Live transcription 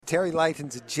Terry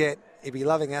Leighton's a jet. He'll be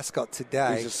loving Ascot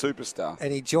today. He's a superstar.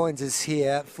 And he joins us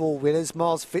here, full winners.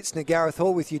 Miles Fitzner, Gareth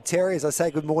Hall with you, Terry, as I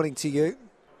say good morning to you.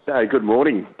 Hey, good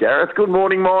morning, Gareth. Good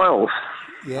morning, Miles.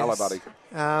 Yes. Hello, buddy.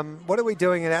 What are we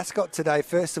doing at Ascot today?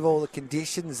 First of all, the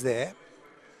conditions there.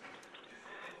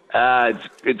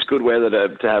 It's good weather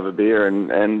to have a beer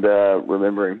and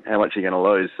remembering how much you're going to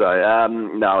lose. So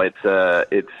no, it's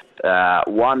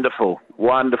wonderful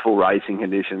racing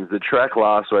conditions. The track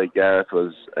last week, Gareth,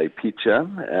 was a picture.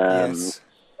 Yes.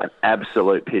 An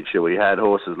absolute picture. We had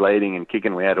horses leading and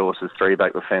kicking. We had horses three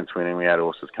back the fence winning. We had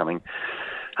horses coming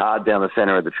hard down the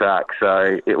centre of the track.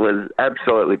 So it was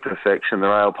absolutely perfection. The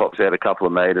rail pops out a couple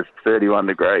of metres, 31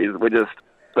 degrees.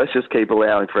 Let's just keep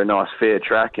allowing for a nice fair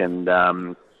track and.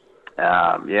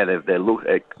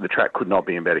 The track could not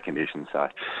be in better condition. So,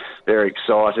 very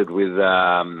excited with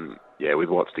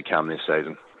what's to come this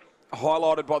season.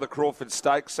 Highlighted by the Crawford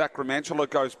Stakes, Sacramento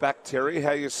goes back. Terry,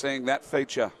 how are you seeing that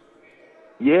feature?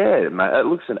 Yeah, mate, it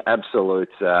looks an absolute.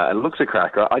 It looks a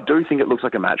cracker. I do think it looks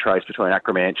like a match race between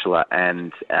Acromantula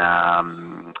and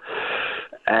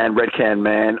Red Can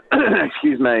Man.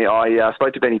 Excuse me. I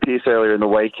spoke to Benny Pearce earlier in the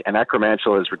week, and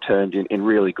Acromantula has returned in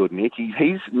really good nick.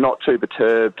 He's not too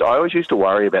perturbed. I always used to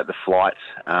worry about the flight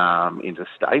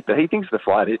interstate, but he thinks the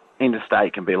flight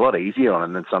interstate can be a lot easier on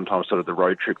him than sometimes sort of the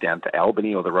road trip down to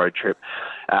Albany or the road trip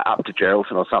up to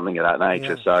Geraldton or something of that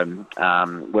nature. Yeah. So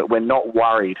we're not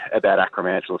worried about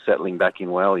Acromantula settling back in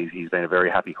well. He's been a very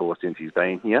happy horse since he's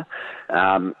been here.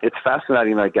 It's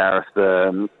fascinating though, Gareth,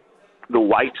 the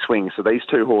weight swing. So these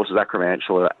two horses,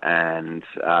 Acromantula and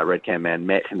Red Can Man,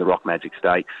 met in the Rock Magic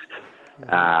Stakes.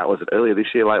 Was it earlier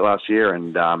this year, late last year?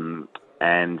 And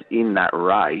in that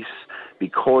race,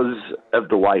 because of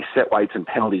the way set weights and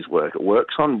penalties work, it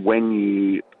works on when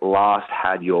you last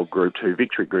had your Group 2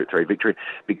 victory, Group 3 victory.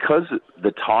 Because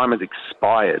the time has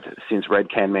expired since Red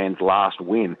Can Man's last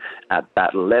win at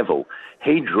that level,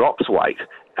 he drops weight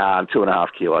 2.5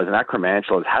 kilos, and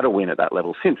Acromantula has had a win at that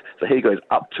level since, so he goes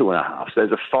up 2.5. So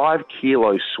there's a 5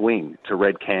 kilo swing to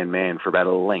Red Can Man for about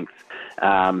a length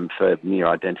for near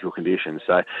identical conditions.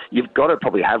 So you've got to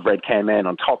probably have Red Can Man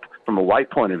on top from a weight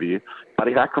point of view, but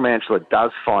if Acromantula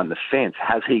does find the fence,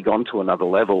 has he gone to another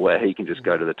level where he can just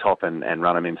go to the top and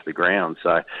run him into the ground?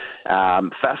 So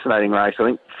fascinating race. I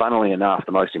think, funnily enough,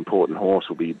 the most important horse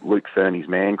will be Luke Fernie's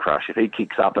Man Crush. If he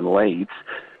kicks up and leads,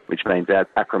 which means that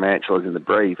Acromantula's in the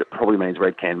breeze, it probably means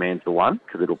Red Can Man's the one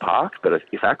because it'll park. But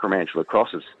if Acromantula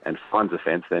crosses and finds a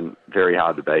fence, then very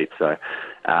hard to beat. So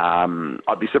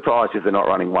I'd be surprised if they're not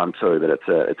running 1-2, but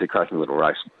it's a cracking little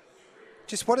race.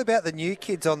 Just what about the new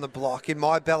kids on the block in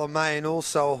My Bellarmé and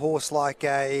also a horse like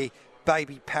a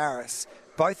Baby Paris?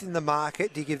 Both in the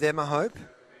market. Do you give them a hope?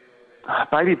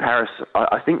 Baby Paris,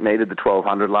 I think, needed the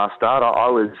 1200 last start. I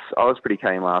was pretty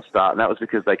keen last start, and that was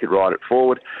because they could ride it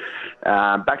forward.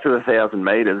 Back to the 1,000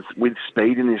 metres, with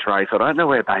speed in this race, I don't know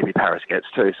where Baby Paris gets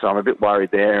to, so I'm a bit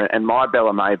worried there. And My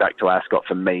Bellarmé back to Ascot,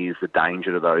 for me, is the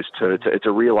danger to those two. It's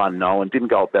a real unknown. Didn't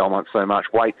go at Belmont so much.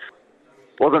 Weights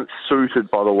wasn't suited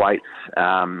by the weights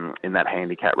in that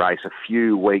handicap race a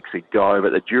few weeks ago,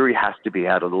 but the jury has to be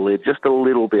out of the lid just a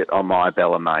little bit on My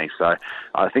Bellarmé. So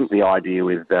I think the idea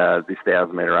with this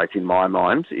 1,000-metre race, in my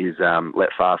mind, is let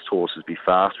fast horses be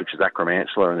fast, which is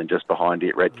Acromantula, and then just behind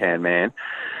it, Red Can Man.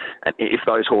 And if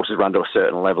those horses run to a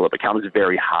certain level, it becomes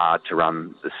very hard to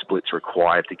run the splits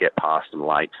required to get past them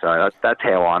late. So that's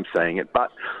how I'm seeing it. But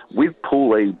with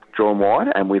Pool E drawn wide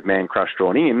and with Man Crush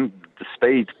drawn in, the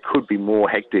speed could be more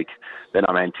hectic than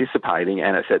I'm anticipating,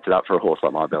 and it sets it up for a horse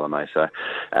like My Bellarmé. So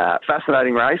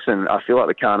fascinating race, and I feel like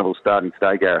the carnival's starting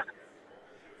today, Gareth.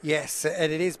 Yes,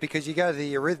 and it is, because you go to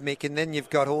the Arrhythmic and then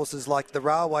you've got horses like the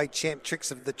Railway Champ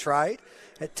Tricks of the Trade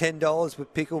at $10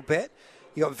 with Pickle Bet.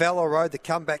 You got Velo Road, the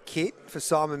comeback kit for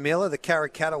Simon Miller, the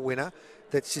Karrakatta winner.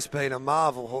 That's just been a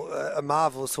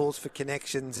marvellous horse for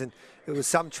connections, and it was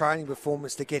some training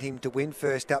performance to get him to win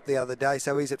first up the other day,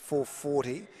 so he's at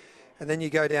 $4.40. And then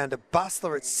you go down to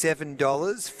Bustler at $7,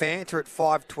 Fanta at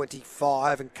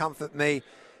 $5.25, and Comfort Me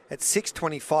at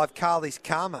 $6.25. Carly's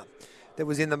Karma, that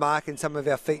was in the market in some of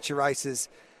our feature races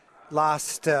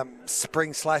last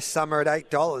spring/summer at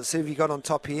 $8. Who have you got on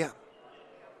top here?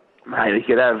 Mate, you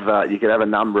could have a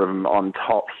number of them on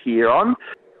top here. I'm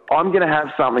going to have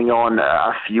something on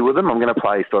a few of them. I'm going to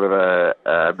play sort of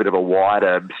a bit of a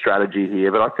wider strategy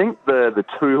here, but I think the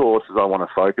two horses I want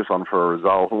to focus on for a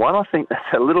result, and one I think that's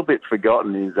a little bit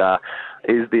forgotten,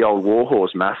 is the old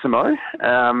warhorse Massimo.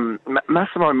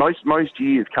 Massimo most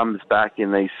years comes back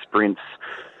in these sprints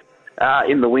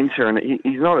in the winter, and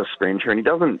he's not a sprinter, and he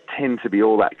doesn't tend to be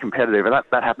all that competitive. And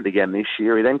that happened again this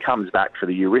year. He then comes back for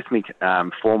the Eurythmic,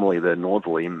 formerly the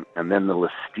Northerly, and then the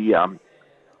Listia.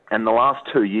 And the last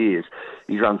 2 years,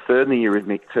 he's run third in the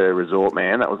Eurythmic to Resort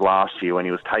Man. That was last year when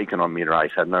he was taken on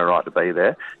mid-race, had no right to be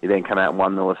there. He then came out and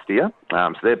won the Listia.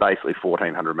 So they're basically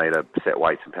 1,400-metre set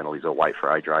weights and penalties or weight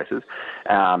for age races.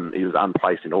 He was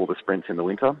unplaced in all the sprints in the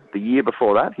winter. The year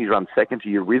before that, he's run second to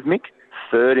Eurythmic.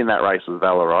 Third in that race was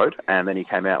Valor Road, and then he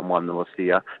came out and won the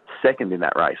Listia. Second in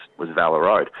that race was Valor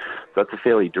Road. So that's a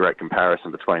fairly direct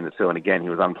comparison between the two. And again, he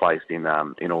was unplaced in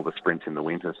all the sprints in the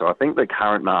winter. So I think the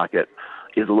current market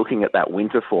is looking at that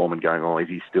winter form and going, oh, is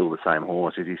he still the same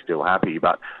horse? Is he still happy?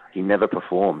 But he never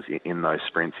performs in those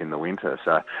sprints in the winter.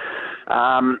 So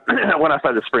when I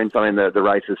say the sprints, I mean the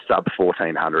race is sub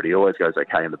 1,400. He always goes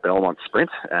okay in the Belmont sprint,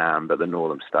 but the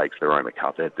Northern Stakes, the Roma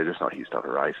Cup, they're just not his type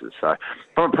of races. So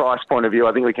from a price point of view,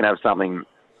 I think we can have something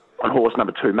on horse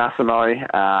number 2, Massimo.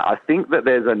 I think that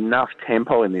there's enough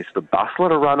tempo in this for Bustler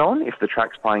to run on if the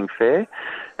track's playing fair.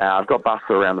 I've got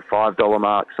Bustler around the $5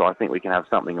 mark, so I think we can have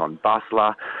something on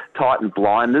Bustler. Titan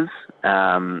Blinders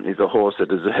is a horse that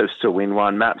deserves to win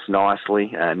one. Maps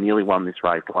nicely, nearly won this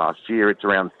race last year. It's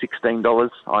around $16.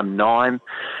 I'm 9.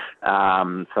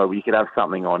 So we could have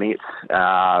something on it.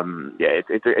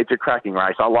 It's a cracking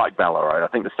race. I like Valor Road. I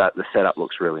think the setup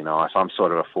looks really nice. I'm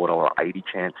sort of a $4.80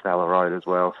 chance Valor Road as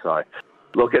well. So,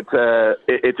 look, it's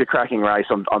a cracking race.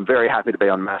 I'm very happy to be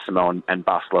on Massimo and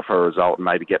Bustler for a result and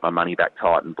maybe get my money back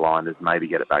Titan Blinders, maybe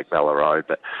get it back Valor Road.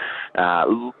 But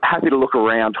happy to look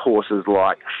around horses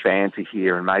like Fanta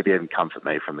here and maybe even Comfort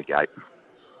Me from the gate.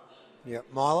 Yeah,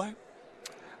 Milo?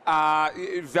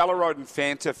 Valor Road and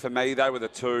Fanta, for me, they were the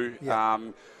two. Yeah.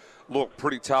 Look,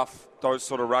 pretty tough, those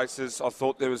sort of races. I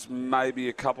thought there was maybe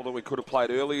a couple that we could have played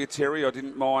earlier, Terry. I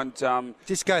didn't mind.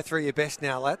 Just go through your best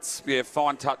now, lads. Yeah,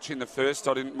 Fine Touch in the first.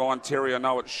 I didn't mind, Terry. I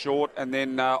know it's short. And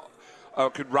then I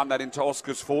could run that into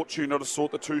Oscar's Fortune. I'd have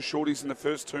thought the two shorties in the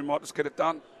first two might just get it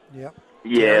done. Yep.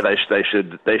 Yeah, they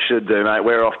should do, mate.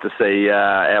 We're off to see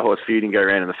our horse Feuding go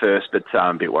around in the first, but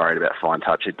I'm a bit worried about Fine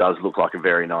Touch. It does look like a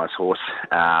very nice horse.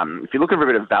 If you're looking for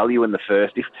a bit of value in the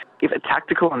first, if a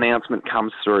tactical announcement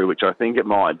comes through, which I think it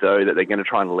might do, that they're going to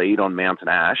try and lead on Mountain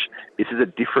Ash, this is a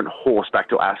different horse back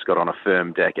to Ascot on a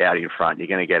firm deck out in front. You're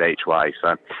going to get each way.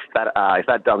 So if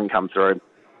that doesn't come through,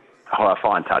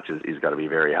 Fine Touch is going to be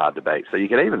very hard to beat. So you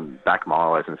could even back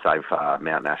Milo's and save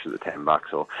Mountain Ash at the $10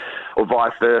 or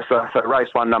vice versa. So race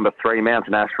 1, number 3,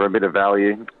 Mountain Ash for a bit of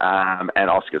value, and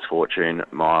Oscar's Fortune,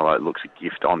 Milo, looks a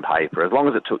gift on paper. As long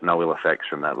as it took no ill effects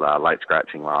from that late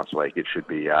scratching last week, it should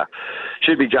be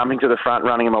jumping to the front,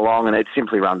 running him along, and it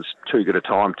simply runs too good a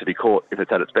time to be caught if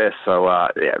it's at its best. So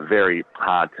very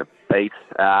hard to beat.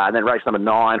 And then race number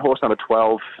 9, horse number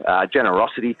 12,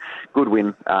 Generosity, good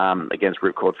win against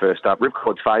Ripcord first up.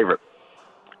 Ripcord's favourite,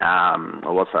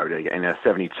 or was favourite in a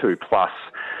 72 plus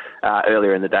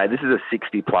earlier in the day. This is a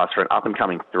 60 plus for an up and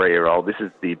coming 3-year-old. This is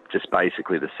just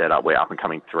basically the setup where up and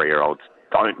coming 3-year-olds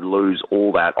don't lose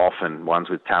all that often, ones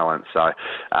with talent. So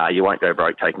you won't go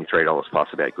broke taking $3 plus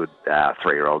about good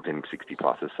 3-year-olds in 60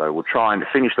 pluses. So we'll try and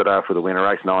finish that off with a winner.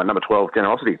 Race 9, number 12,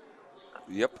 Generosity.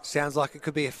 Yep. Sounds like it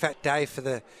could be a fat day for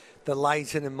the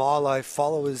Leighton and Milo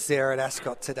followers there at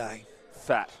Ascot today.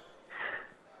 Fat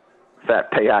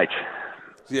PH.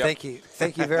 Yep.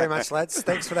 Thank you very much, lads.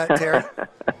 Thanks for that, Terry.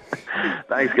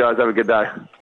 Thanks, guys. Have a good day.